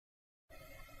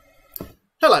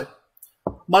Hello,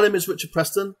 my name is Richard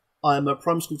Preston. I am a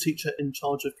primary school teacher in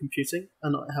charge of computing,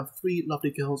 and I have three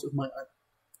lovely girls of my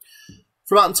own.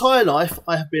 For my entire life,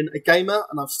 I have been a gamer,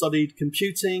 and I've studied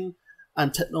computing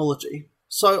and technology,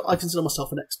 so I consider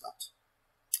myself an expert.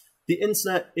 The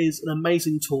internet is an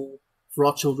amazing tool for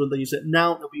our children. They use it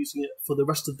now, and they'll be using it for the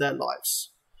rest of their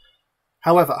lives.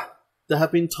 However, there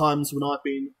have been times when I've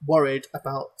been worried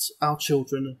about our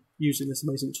children using this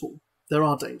amazing tool. There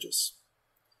are dangers.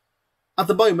 At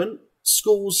the moment,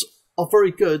 schools are very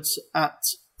good at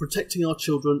protecting our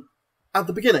children at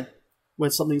the beginning when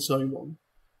something's going wrong.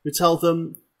 We tell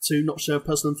them to not share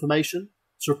personal information,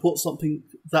 to report something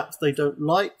that they don't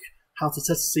like, how to test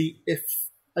to see if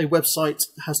a website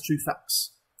has true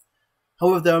facts.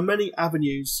 However, there are many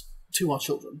avenues to our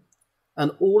children,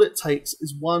 and all it takes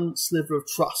is one sliver of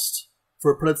trust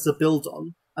for a predator to build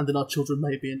on, and then our children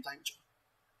may be in danger.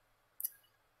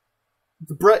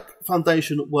 The Breck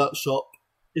Foundation workshop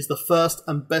is the first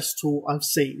and best tool I've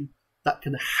seen that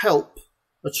can help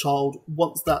a child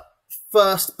once that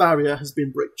first barrier has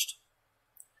been breached.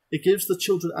 It gives the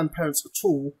children and parents a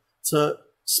tool to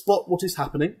spot what is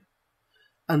happening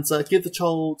and to give the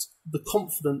child the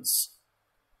confidence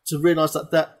to realise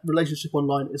that that relationship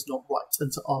online is not right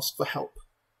and to ask for help.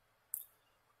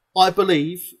 I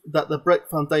believe that the Breck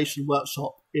Foundation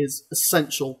workshop is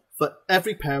essential for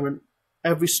every parent,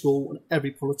 every school and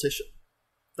every politician.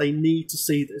 They need to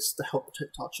see this to help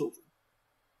protect our children.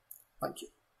 Thank you.